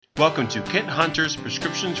Welcome to Kent Hunter's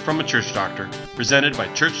Prescriptions from a Church Doctor, presented by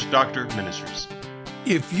Church Doctor Ministries.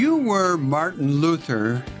 If you were Martin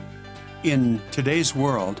Luther in today's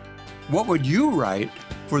world, what would you write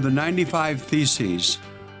for the 95 Theses,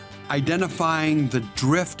 identifying the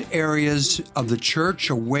drift areas of the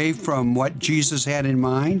church away from what Jesus had in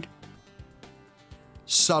mind?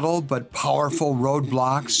 Subtle but powerful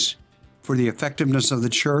roadblocks for the effectiveness of the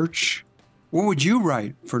church? What would you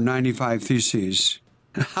write for 95 Theses?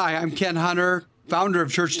 Hi, I'm Ken Hunter, founder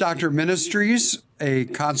of Church Doctor Ministries, a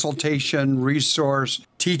consultation, resource,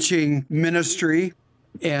 teaching ministry.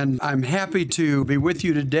 And I'm happy to be with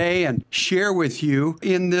you today and share with you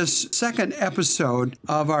in this second episode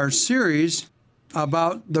of our series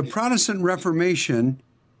about the Protestant Reformation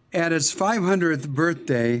at its 500th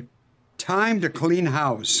birthday, Time to Clean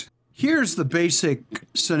House. Here's the basic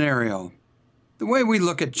scenario. The way we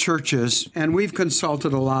look at churches, and we've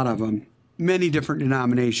consulted a lot of them, many different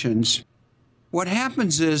denominations, what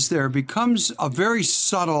happens is there becomes a very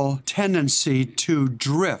subtle tendency to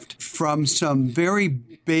drift from some very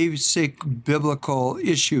basic biblical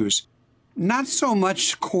issues. Not so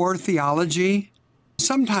much core theology.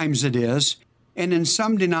 Sometimes it is, and in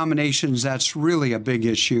some denominations that's really a big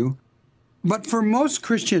issue. But for most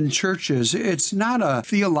Christian churches, it's not a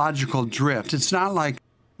theological drift. It's not like,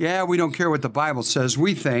 yeah, we don't care what the Bible says,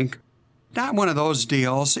 we think. Not one of those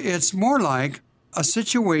deals. It's more like a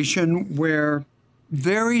situation where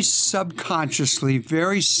very subconsciously,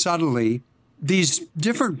 very subtly, these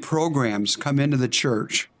different programs come into the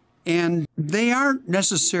church. And they aren't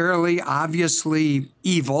necessarily obviously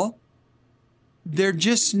evil. They're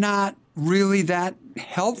just not really that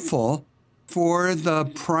helpful for the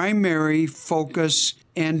primary focus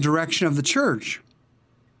and direction of the church.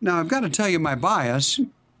 Now, I've got to tell you my bias.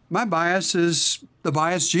 My bias is the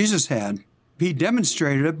bias Jesus had. He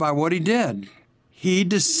demonstrated it by what he did. He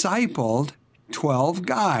discipled 12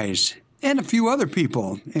 guys and a few other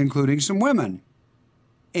people, including some women.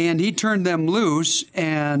 And he turned them loose,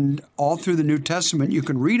 and all through the New Testament, you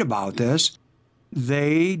can read about this.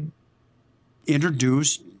 They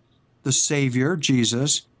introduced the Savior,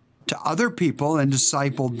 Jesus, to other people and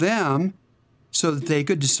discipled them so that they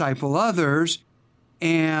could disciple others.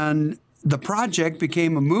 And the project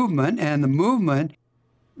became a movement, and the movement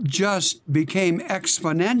just became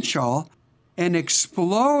exponential and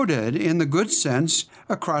exploded in the good sense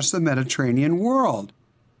across the Mediterranean world.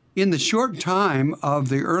 In the short time of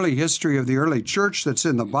the early history of the early church that's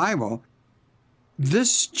in the Bible,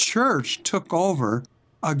 this church took over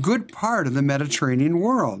a good part of the Mediterranean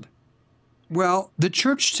world. Well, the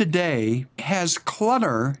church today has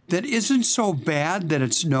clutter that isn't so bad that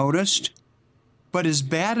it's noticed, but is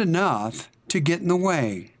bad enough to get in the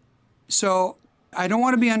way. So I don't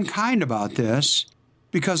want to be unkind about this,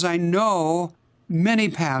 because I know many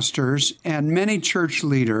pastors and many church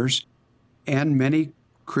leaders and many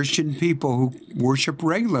Christian people who worship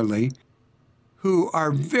regularly who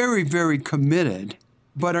are very, very committed,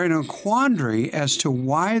 but are in a quandary as to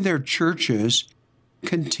why their churches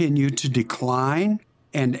continue to decline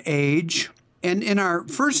and age. And in our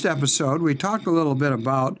first episode, we talked a little bit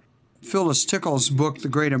about Phyllis Tickle's book, The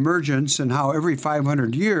Great Emergence, and how every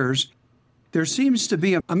 500 years, there seems to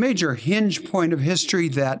be a major hinge point of history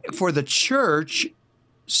that for the church,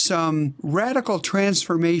 some radical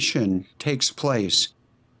transformation takes place.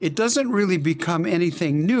 It doesn't really become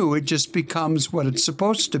anything new. It just becomes what it's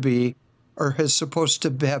supposed to be or is supposed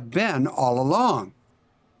to have been all along.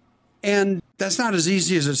 And that's not as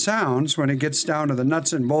easy as it sounds when it gets down to the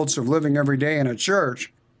nuts and bolts of living every day in a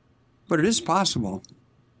church, but it is possible.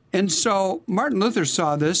 And so Martin Luther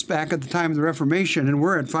saw this back at the time of the Reformation, and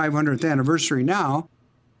we're at 500th anniversary now.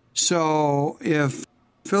 So if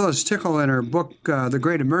Phyllis Tickle in her book, The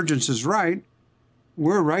Great Emergence, is right,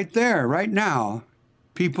 we're right there, right now.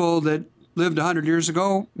 People that lived 100 years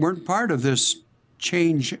ago weren't part of this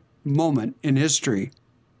change moment in history.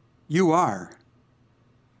 You are.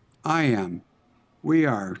 I am. We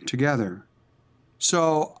are together.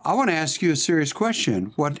 So I want to ask you a serious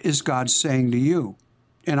question. What is God saying to you?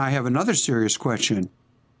 And I have another serious question.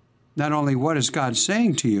 Not only what is God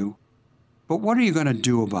saying to you, but what are you going to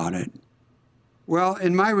do about it? Well,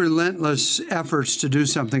 in my relentless efforts to do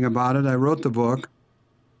something about it, I wrote the book,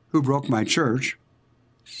 Who Broke My Church?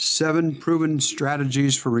 7 Proven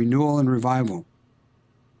Strategies for Renewal and Revival.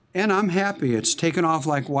 And I'm happy it's taken off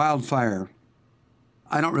like wildfire.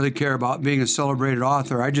 I don't really care about being a celebrated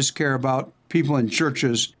author. I just care about people in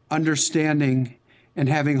churches understanding and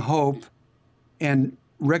having hope and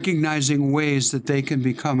recognizing ways that they can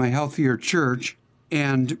become a healthier church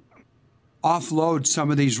and offload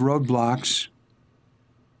some of these roadblocks.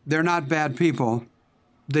 They're not bad people.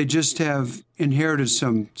 They just have inherited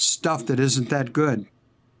some stuff that isn't that good.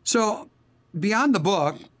 So, beyond the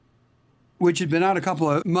book, which had been out a couple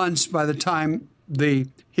of months by the time the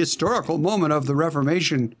historical moment of the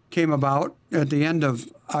Reformation came about at the end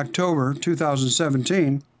of October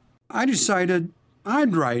 2017, I decided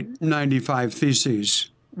I'd write 95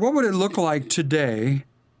 Theses. What would it look like today?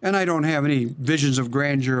 And I don't have any visions of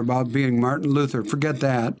grandeur about being Martin Luther. Forget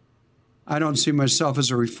that. I don't see myself as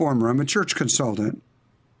a reformer. I'm a church consultant.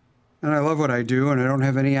 And I love what I do, and I don't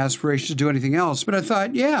have any aspirations to do anything else. But I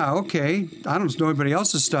thought, yeah, okay, I don't know anybody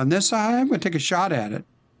else has done this. I'm going to take a shot at it.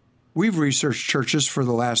 We've researched churches for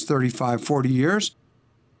the last 35, 40 years,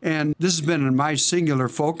 and this has been my singular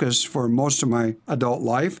focus for most of my adult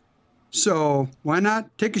life. So why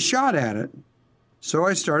not take a shot at it? So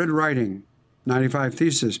I started writing 95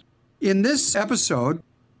 Theses. In this episode,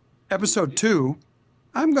 episode 2,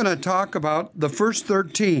 I'm going to talk about the first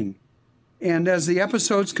 13. And as the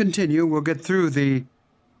episodes continue, we'll get through the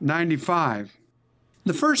 95.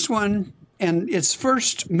 The first one, and it's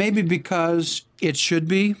first maybe because it should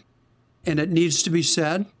be, and it needs to be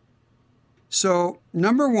said. So,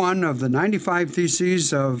 number 1 of the 95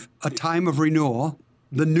 Theses of a time of renewal,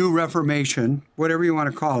 the new Reformation, whatever you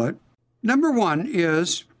want to call it. Number 1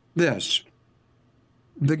 is this: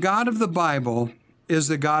 the God of the Bible is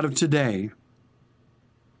the God of today.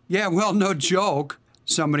 Yeah, well, no joke,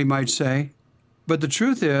 somebody might say. But the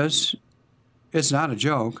truth is, it's not a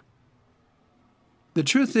joke. The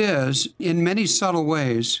truth is, in many subtle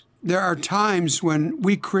ways, there are times when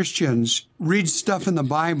we Christians read stuff in the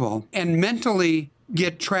Bible and mentally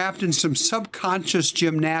get trapped in some subconscious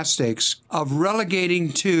gymnastics of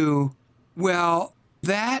relegating to, well,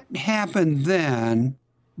 that happened then,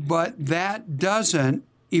 but that doesn't,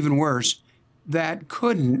 even worse, that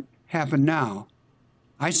couldn't happen now.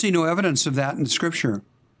 I see no evidence of that in Scripture.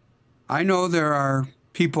 I know there are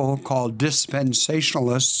people called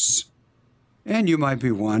dispensationalists, and you might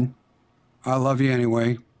be one. I love you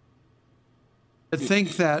anyway. I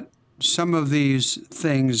think that some of these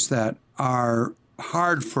things that are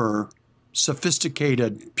hard for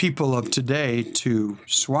sophisticated people of today to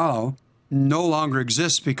swallow no longer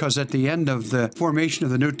exist because at the end of the formation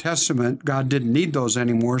of the New Testament, God didn't need those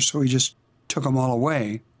anymore, so he just took them all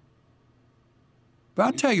away. But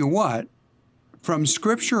I'll tell you what, from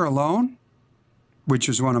Scripture alone, which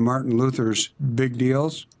is one of Martin Luther's big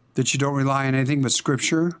deals, that you don't rely on anything but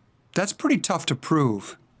Scripture, that's pretty tough to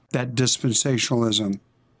prove, that dispensationalism.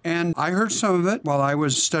 And I heard some of it while I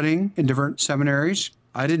was studying in different seminaries.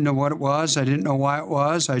 I didn't know what it was. I didn't know why it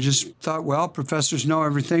was. I just thought, well, professors know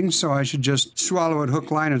everything, so I should just swallow it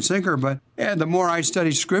hook, line, and sinker. But the more I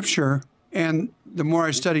study Scripture and the more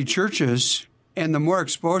I study churches and the more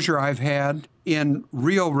exposure I've had in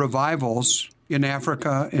real revivals in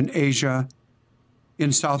Africa, in Asia,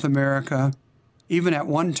 in South America, even at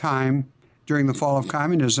one time during the fall of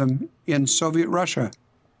communism in Soviet Russia.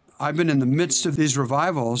 I've been in the midst of these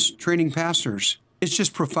revivals training pastors. It's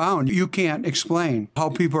just profound. You can't explain how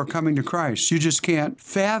people are coming to Christ. You just can't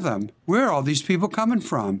fathom where are all these people coming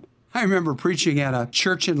from. I remember preaching at a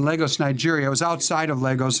church in Lagos, Nigeria. It was outside of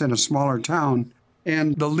Lagos in a smaller town.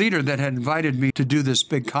 And the leader that had invited me to do this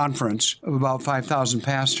big conference of about 5,000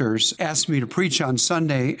 pastors asked me to preach on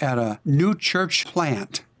Sunday at a new church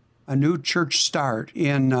plant, a new church start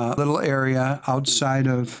in a little area outside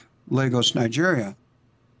of Lagos, Nigeria.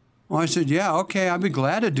 Well, I said, yeah, okay, I'd be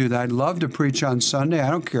glad to do that. I'd love to preach on Sunday.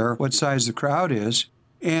 I don't care what size the crowd is.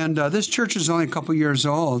 And this church is only a couple years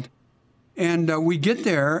old. And we get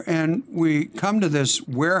there and we come to this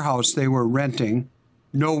warehouse they were renting,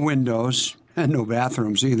 no windows. And no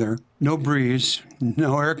bathrooms either. No breeze,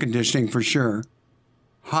 no air conditioning for sure.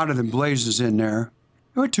 Hotter than blazes in there.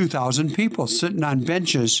 There were 2,000 people sitting on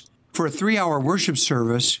benches for a 3-hour worship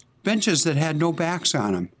service, benches that had no backs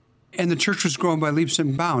on them. And the church was growing by leaps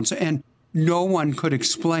and bounds. And no one could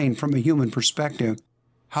explain from a human perspective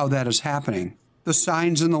how that is happening. The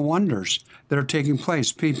signs and the wonders that are taking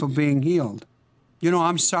place, people being healed. You know,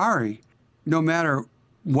 I'm sorry, no matter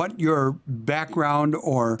what your background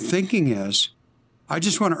or thinking is, I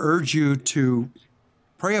just want to urge you to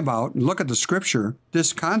pray about and look at the Scripture,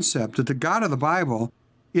 this concept that the God of the Bible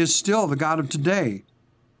is still the God of today.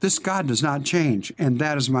 This God does not change, and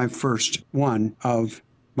that is my first one of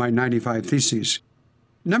my 95 Theses.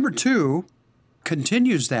 Number 2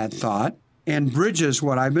 continues that thought and bridges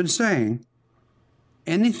what I've been saying.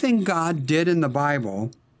 Anything God did in the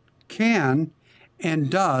Bible can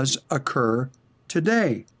and does occur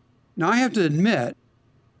today. Now, I have to admit,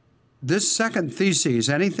 this second thesis,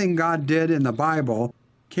 anything God did in the Bible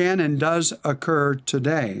can and does occur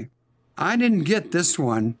today. I didn't get this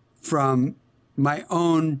one from my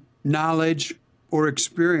own knowledge or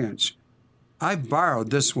experience. I've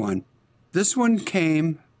borrowed this one. This one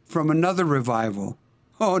came from another revival.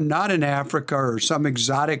 Oh, not in Africa or some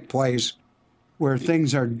exotic place where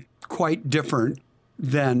things are quite different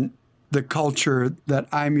than the culture that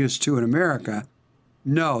I'm used to in America.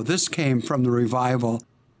 No, this came from the revival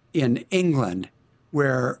in England,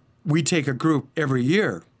 where we take a group every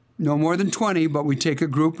year, no more than 20, but we take a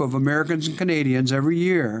group of Americans and Canadians every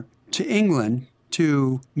year to England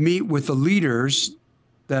to meet with the leaders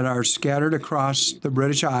that are scattered across the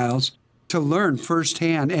British Isles to learn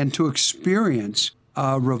firsthand and to experience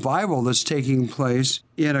a revival that's taking place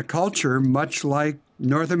in a culture much like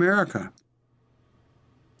North America.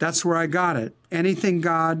 That's where I got it. Anything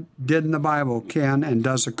God did in the Bible can and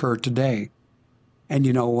does occur today. And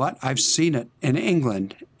you know what? I've seen it in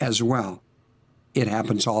England as well. It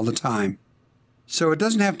happens all the time. So it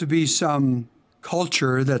doesn't have to be some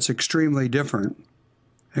culture that's extremely different.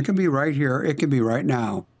 It can be right here. It can be right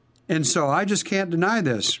now. And so I just can't deny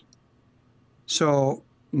this. So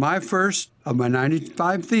my first of my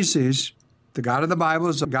 95 theses, the God of the Bible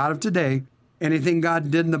is the God of today. Anything God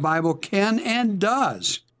did in the Bible can and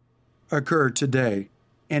does occur today.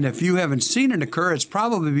 And if you haven't seen it occur, it's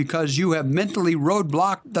probably because you have mentally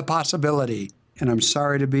roadblocked the possibility. And I'm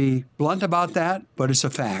sorry to be blunt about that, but it's a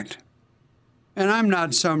fact. And I'm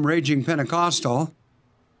not some raging Pentecostal.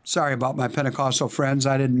 Sorry about my Pentecostal friends.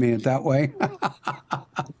 I didn't mean it that way.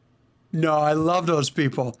 No, I love those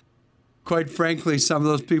people. Quite frankly, some of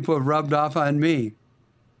those people have rubbed off on me.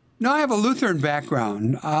 No, I have a Lutheran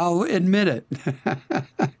background. I'll admit it.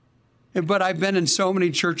 But I've been in so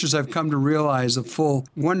many churches, I've come to realize the full,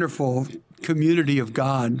 wonderful community of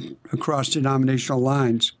God across denominational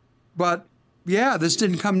lines. But yeah, this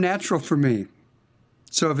didn't come natural for me.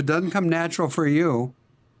 So if it doesn't come natural for you,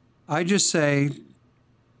 I just say,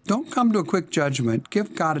 don't come to a quick judgment.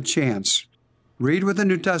 Give God a chance. Read what the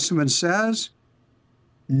New Testament says,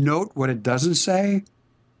 note what it doesn't say,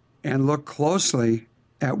 and look closely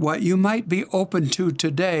at what you might be open to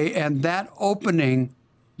today. And that opening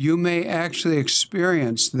you may actually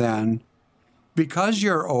experience then, because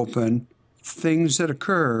you're open, things that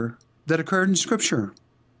occurred in Scripture.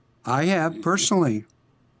 I have personally.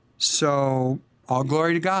 So all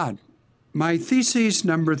glory to God. My thesis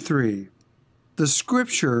number 3, the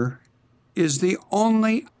Scripture is the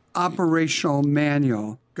only operational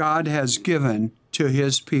manual God has given to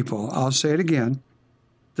His people. I'll say it again.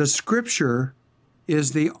 The Scripture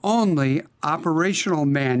is the only operational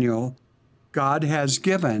manual God has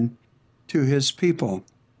given to His people.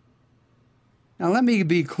 Now, let me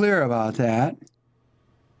be clear about that.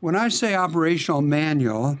 When I say operational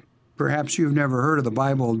manual, perhaps you've never heard of the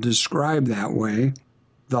Bible described that way,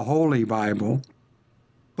 the Holy Bible,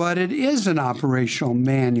 but it is an operational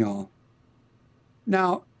manual.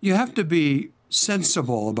 Now, you have to be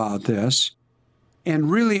sensible about this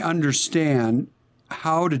and really understand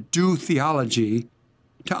how to do theology,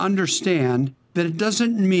 to understand that it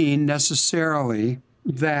doesn't mean necessarily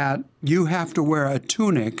that you have to wear a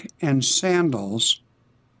tunic and sandals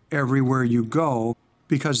everywhere you go,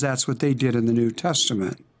 because that's what they did in the New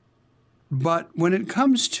Testament. But when it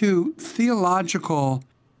comes to theological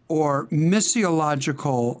or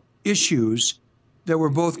missiological issues that were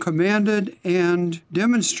both commanded and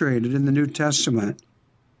demonstrated in the New Testament,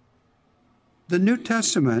 the New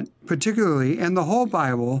Testament particularly, and the whole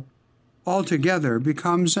Bible altogether,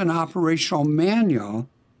 becomes an operational manual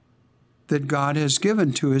that God has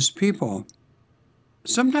given to His people.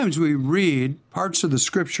 Sometimes we read parts of the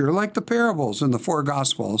Scripture, like the parables in the 4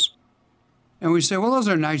 Gospels, and we say, well, those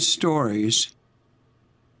are nice stories.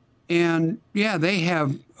 And yeah, they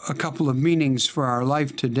have a couple of meanings for our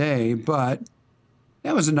life today, but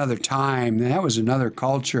that was another time, that was another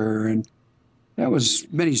culture, and that was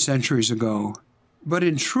many centuries ago. But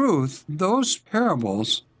in truth, those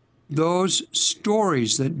parables, those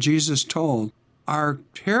stories that Jesus told, are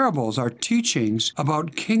parables, are teachings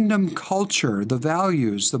about kingdom culture, the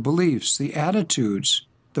values, the beliefs, the attitudes,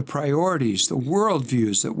 the priorities, the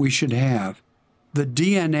worldviews that we should have, the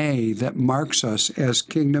DNA that marks us as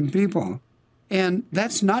kingdom people. And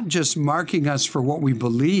that's not just marking us for what we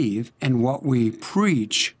believe and what we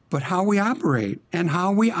preach, but how we operate, and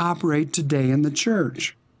how we operate today in the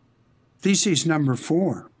church. Thesis number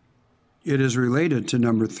 4. It is related to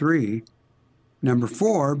number 3. Number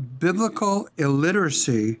 4, biblical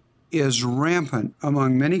illiteracy is rampant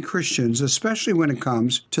among many Christians, especially when it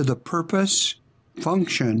comes to the purpose,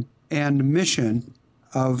 function, and mission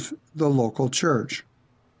of the local church.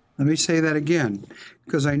 Let me say that again,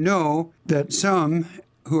 because I know that some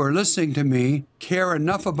who are listening to me care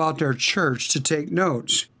enough about their church to take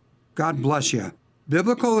notes. God bless you.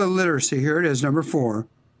 Biblical illiteracy, here it is, number 4.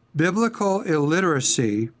 Biblical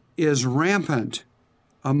illiteracy is rampant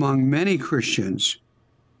among many Christians,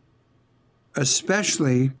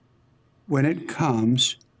 especially when it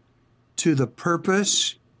comes to the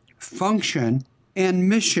purpose, function, and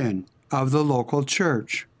mission of the local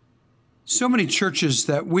church. So many churches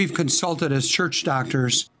that we've consulted as church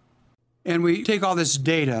doctors, and we take all this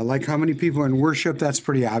data, like how many people are in worship, that's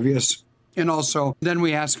pretty obvious. And also, then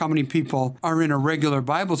we ask how many people are in a regular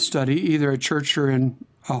Bible study, either at church or in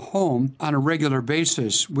a home, on a regular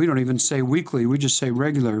basis. We don't even say weekly, we just say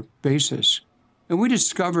regular basis. And we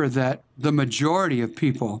discover that the majority of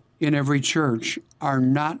people in every church are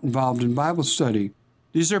not involved in Bible study.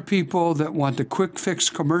 These are people that want the quick fix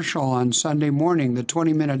commercial on Sunday morning, the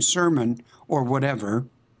 20-minute sermon or whatever.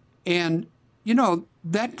 And,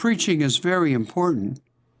 that preaching is very important.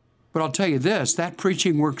 But I'll tell you this, that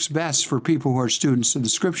preaching works best for people who are students of the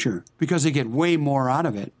Scripture because they get way more out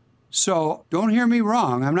of it. So don't hear me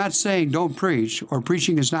wrong. I'm not saying don't preach or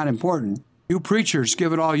preaching is not important. You preachers,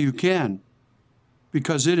 give it all you can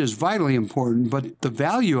because it is vitally important, but the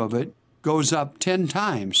value of it goes up 10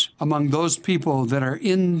 times among those people that are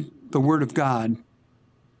in the Word of God,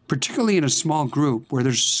 particularly in a small group where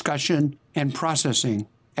there's discussion and processing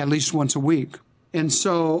at least once a week. And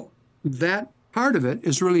so that part of it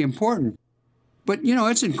is really important. But,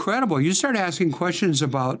 it's incredible. You start asking questions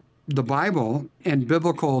about the Bible and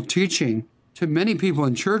biblical teaching to many people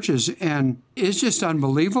in churches, and it's just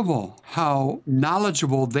unbelievable how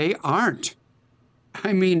knowledgeable they aren't.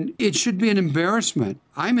 I mean, it should be an embarrassment.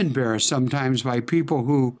 I'm embarrassed sometimes by people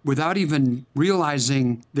who, without even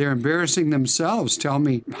realizing they're embarrassing themselves, tell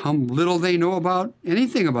me how little they know about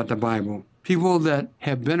anything about the Bible. People that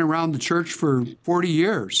have been around the church for 40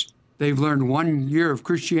 years. They've learned 1 year of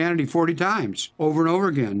Christianity 40 times, over and over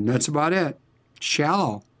again. That's about it.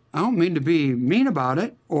 Shallow. I don't mean to be mean about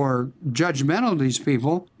it or judgmental of these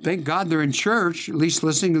people. Thank God they're in church, at least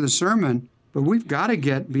listening to the sermon. But we've got to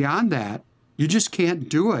get beyond that. You just can't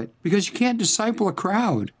do it because you can't disciple a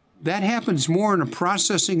crowd. That happens more in a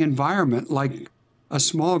processing environment like a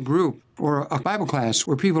small group or a Bible class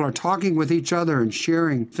where people are talking with each other and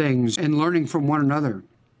sharing things and learning from one another.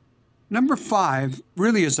 Number 5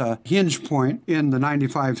 really is a hinge point in the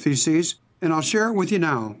 95 Theses, and I'll share it with you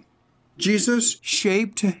now. Jesus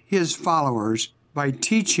shaped his followers by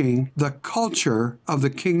teaching the culture of the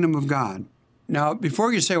kingdom of God. Now,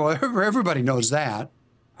 before you say, well, everybody knows that,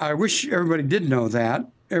 I wish everybody did know that.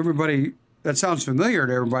 That sounds familiar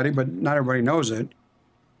to everybody, but not everybody knows it.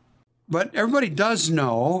 But everybody does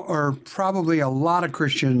know, or probably a lot of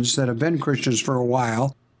Christians that have been Christians for a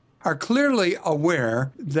while, are clearly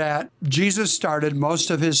aware that Jesus started most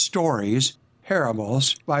of his stories,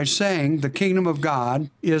 parables, by saying the kingdom of God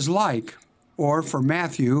is like. Or for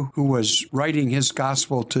Matthew, who was writing his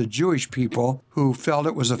gospel to Jewish people who felt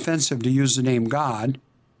it was offensive to use the name God,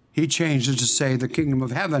 he changed it to say the kingdom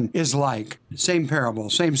of heaven is like. Same parable,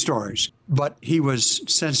 same stories. But he was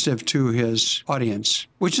sensitive to his audience,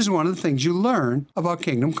 which is one of the things you learn about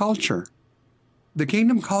kingdom culture. The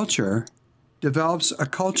kingdom culture develops a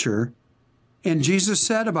culture, and Jesus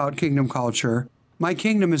said about kingdom culture, my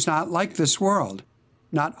kingdom is not like this world,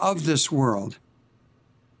 not of this world.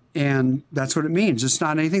 And that's what it means. It's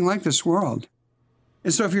not anything like this world.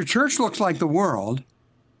 And so if your church looks like the world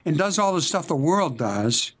and does all the stuff the world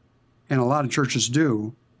does, and a lot of churches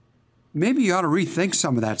do, maybe you ought to rethink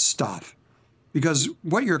some of that stuff. Because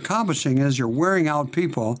what you're accomplishing is you're wearing out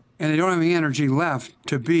people, and they don't have any energy left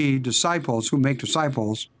to be disciples who make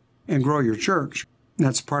disciples and grow your church. And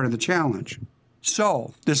that's part of the challenge.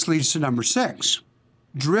 So this leads to number 6.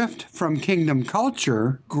 Drift from kingdom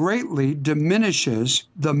culture greatly diminishes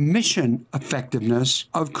the mission effectiveness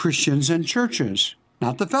of Christians and churches.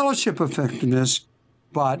 Not the fellowship effectiveness,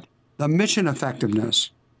 but the mission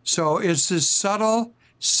effectiveness. So it's this subtle,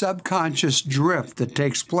 subconscious drift that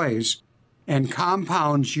takes place and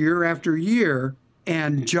compounds year after year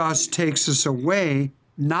and just takes us away,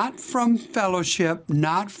 not from fellowship,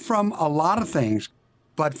 not from a lot of things,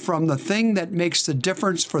 but from the thing that makes the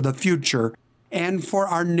difference for the future and for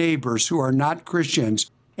our neighbors who are not Christians,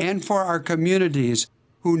 and for our communities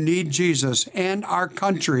who need Jesus, and our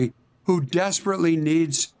country who desperately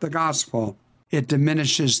needs the gospel. It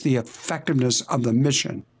diminishes the effectiveness of the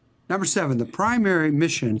mission. Number 7, the primary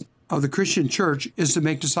mission of the Christian church is to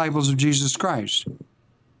make disciples of Jesus Christ.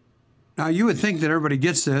 Now, you would think that everybody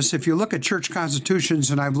gets this. If you look at church constitutions,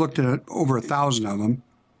 and I've looked at over 1,000 of them,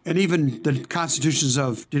 and even the constitutions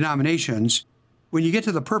of denominations, when you get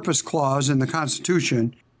to the purpose clause in the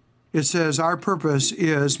Constitution, it says our purpose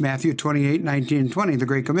is Matthew 28, 19, and 20, the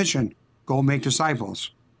Great Commission. Go make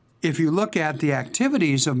disciples. if you look at the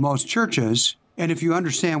activities of most churches, and if you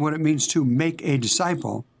understand what it means to make a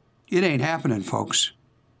disciple, it ain't happening, folks.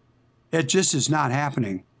 It just is not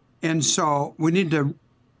happening. And so we need to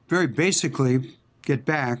very basically get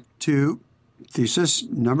back to thesis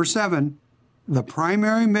number 7. The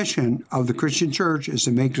primary mission of the Christian church is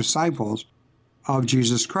to make disciples of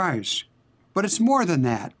Jesus Christ. But it's more than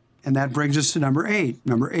that. And that brings us to number 8.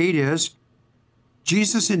 Number 8 is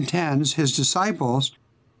Jesus intends his disciples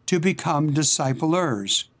to become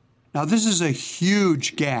disciplers. Now, this is a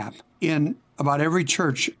huge gap in about every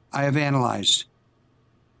church I have analyzed.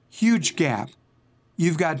 Huge gap.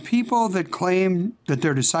 You've got people that claim that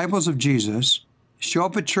they're disciples of Jesus, show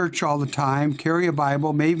up at church all the time, carry a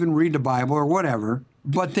Bible, may even read the Bible or whatever,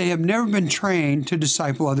 but they have never been trained to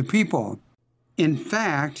disciple other people. In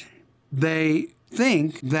fact, they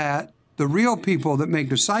think that the real people that make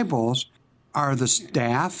disciples are the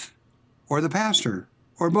staff or the pastor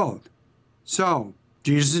or both. So,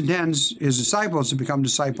 Jesus intends his disciples to become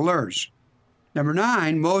disciplers. Number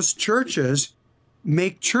 9, most churches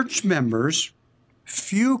make church members.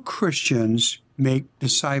 Few Christians make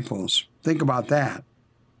disciples. Think about that.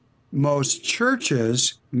 Most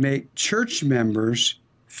churches make church members.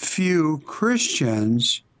 Few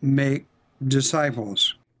Christians make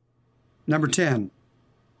disciples. Number 10,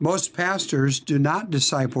 most pastors do not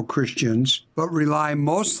disciple Christians, but rely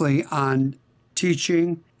mostly on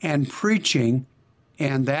teaching and preaching,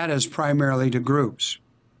 and that is primarily to groups.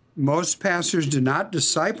 Most pastors do not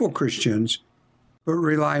disciple Christians, but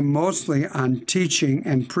rely mostly on teaching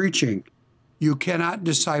and preaching. You cannot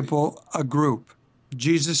disciple a group.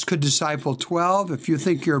 Jesus could disciple 12. If you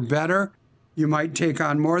think you're better, you might take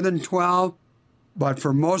on more than 12. But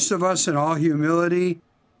for most of us, in all humility,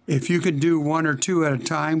 if you could do 1 or 2 at a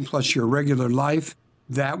time plus your regular life,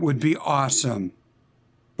 that would be awesome.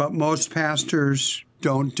 But most pastors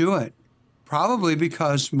don't do it, probably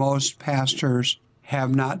because most pastors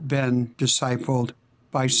have not been discipled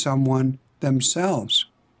by someone themselves.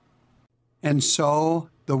 And so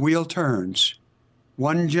the wheel turns,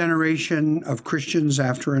 one generation of Christians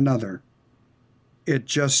after another. It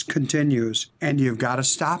just continues, and you've got to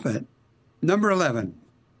stop it. Number 11,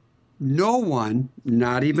 no one,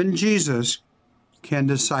 not even Jesus, can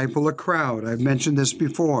disciple a crowd. I've mentioned this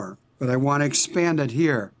before, but I want to expand it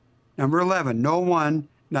here. Number 11, no one,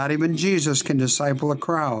 not even Jesus, can disciple a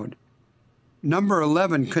crowd. Number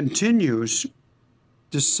 11 continues,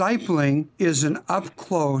 discipling is an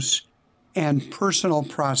up-close and personal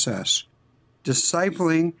process.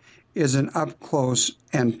 Discipling is an up-close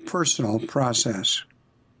and personal process.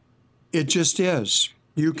 It just is.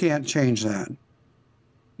 You can't change that.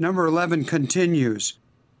 Number 11 continues,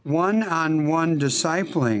 one-on-one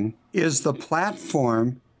discipling is the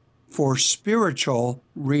platform for spiritual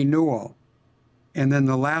renewal. And then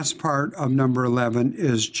the last part of number 11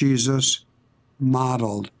 is Jesus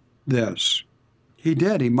modeled this. He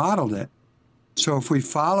did. He modeled it. So if we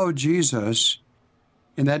follow Jesus,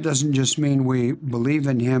 and that doesn't just mean we believe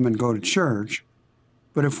in him and go to church,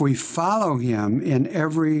 but if we follow him in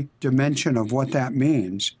every dimension of what that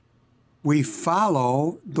means, we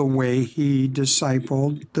follow the way he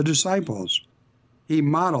discipled the disciples. He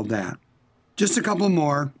modeled that. Just a couple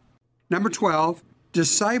more. Number 12,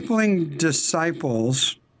 discipling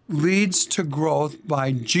disciples leads to growth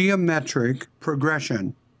by geometric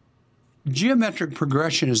progression. Geometric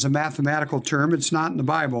progression is a mathematical term. It's not in the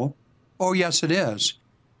Bible. Oh, yes, it is,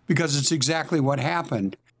 because it's exactly what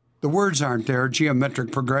happened. The words aren't there,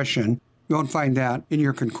 geometric progression. You won't find that in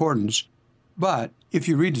your concordance. But if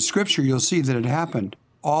you read the scripture, you'll see that it happened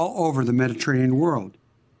all over the Mediterranean world.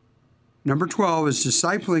 Number 12 is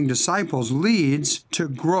discipling disciples leads to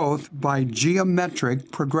growth by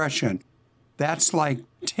geometric progression. That's like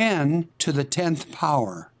 10 to the 10th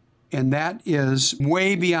power. And that is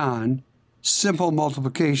way beyond simple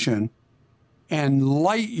multiplication and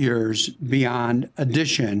light years beyond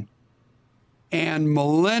addition and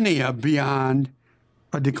millennia beyond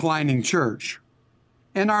a declining church.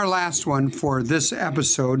 And our last one for this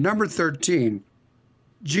episode, number 13,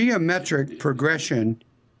 geometric progression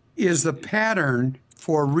is the pattern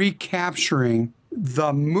for recapturing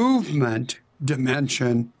the movement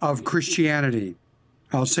dimension of Christianity.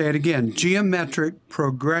 I'll say it again. Geometric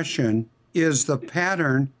progression is the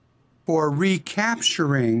pattern for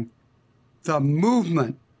recapturing the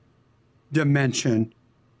movement dimension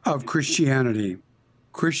of Christianity.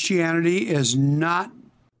 Christianity is not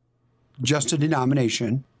just a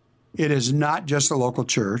denomination. It is not just a local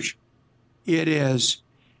church. It is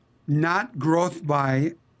not growth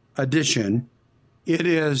by addition. It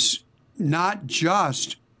is not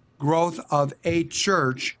just growth of a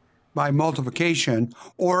church by multiplication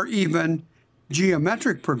or even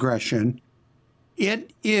geometric progression.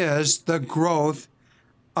 It is the growth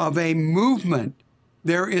of a movement.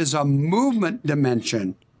 There is a movement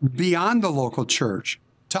dimension beyond the local church,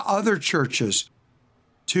 to other churches,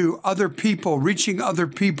 to other people, reaching other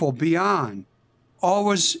people beyond,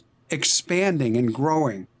 always expanding and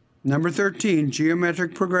growing. Number 13,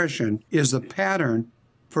 geometric progression is the pattern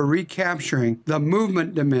for recapturing the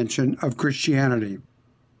movement dimension of Christianity.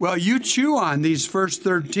 Well, you chew on these first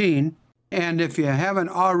 13, and if you haven't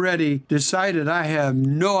already decided I have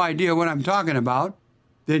no idea what I'm talking about,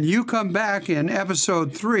 then you come back in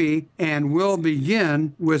episode 3 and we'll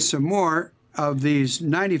begin with some more of these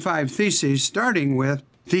 95 theses, starting with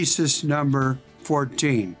thesis number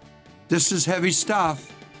 14. This is heavy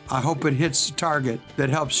stuff. I hope it hits the target that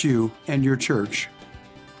helps you and your church.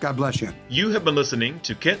 God bless you. You have been listening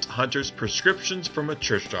to Kent Hunter's Prescriptions from a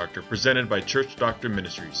Church Doctor, presented by Church Doctor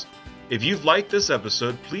Ministries. If you've liked this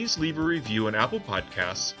episode, please leave a review on Apple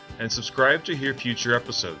Podcasts and subscribe to hear future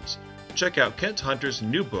episodes. Check out Kent Hunter's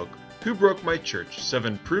new book, Who Broke My Church?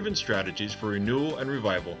 7 Proven Strategies for Renewal and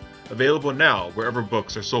Revival, available now wherever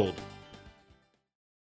books are sold.